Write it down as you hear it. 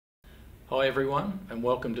Hi everyone, and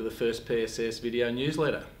welcome to the first PSS video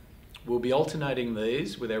newsletter. We'll be alternating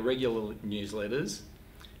these with our regular newsletters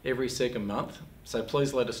every second month, so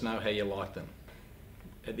please let us know how you like them.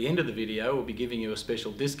 At the end of the video, we'll be giving you a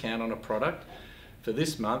special discount on a product for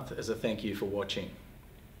this month as a thank you for watching.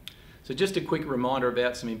 So just a quick reminder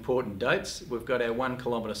about some important dates. We've got our 1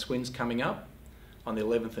 kilometre swims coming up on the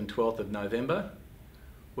 11th and 12th of November.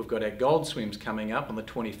 We've got our gold swims coming up on the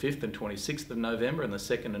 25th and 26th of November and the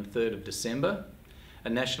 2nd and 3rd of December. A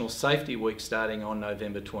National Safety Week starting on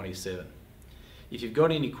November 27. If you've got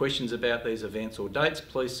any questions about these events or dates,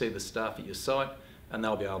 please see the staff at your site and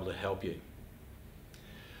they'll be able to help you.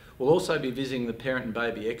 We'll also be visiting the Parent and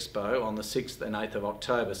Baby Expo on the 6th and 8th of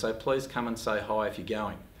October, so please come and say hi if you're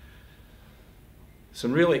going.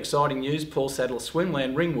 Some really exciting news, Paul Sadler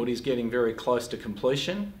Swimland Ringwood is getting very close to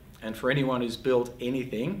completion. And for anyone who's built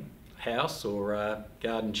anything, house or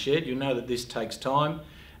garden shed, you'll know that this takes time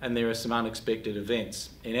and there are some unexpected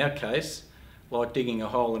events. In our case, like digging a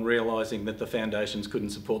hole and realising that the foundations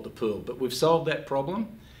couldn't support the pool. But we've solved that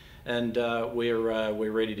problem and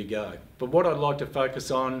we're ready to go. But what I'd like to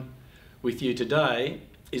focus on with you today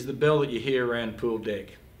is the bell that you hear around pool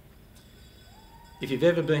deck. If you've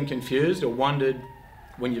ever been confused or wondered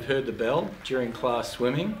when you've heard the bell during class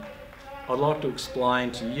swimming, I'd like to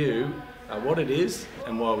explain to you what it is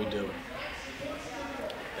and why we do it.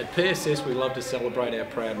 At PSS we love to celebrate our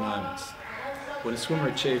proud moments. When a swimmer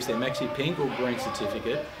achieves their Maxi Pink or Green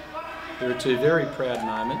certificate, there are two very proud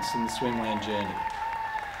moments in the Swimland journey.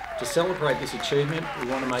 To celebrate this achievement, we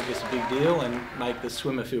want to make this a big deal and make the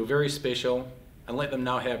swimmer feel very special and let them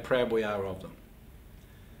know how proud we are of them.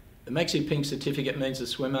 The Maxi Pink certificate means the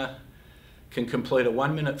swimmer can complete a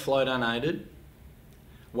 1-minute float unaided,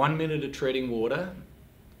 1 minute of treading water,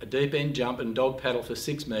 a deep end jump and dog paddle for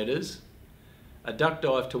 6 metres, a duck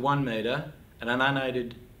dive to 1 metre and an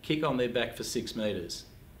unaided kick on their back for 6 metres.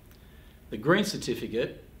 The Green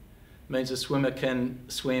certificate means a swimmer can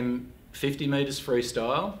swim 50 metres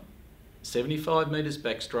freestyle, 75 metres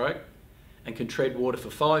backstroke and can tread water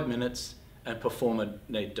for 5 minutes and perform a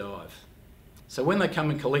neat dive. So when they come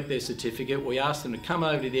and collect their certificate, we ask them to come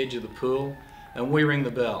over to the edge of the pool and we ring the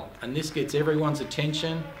bell, and this gets everyone's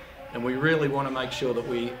attention and we really want to make sure that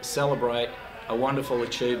we celebrate a wonderful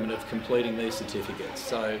achievement of completing these certificates.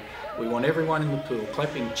 So we want everyone in the pool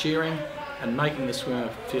clapping, cheering and making the swimmer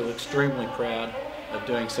feel extremely proud of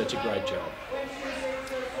doing such a great job.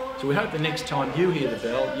 So we hope the next time you hear the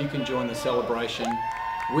bell you can join the celebration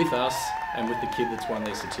with us and with the kid that's won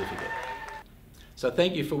their certificate. So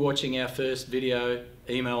thank you for watching our first video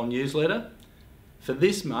email newsletter. For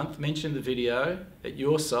this month, mention the video at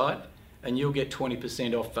your site and you'll get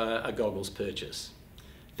 20% off a goggles purchase.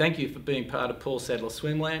 Thank you for being part of Paul Sadler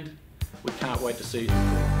Swimland. We can't wait to see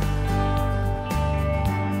you.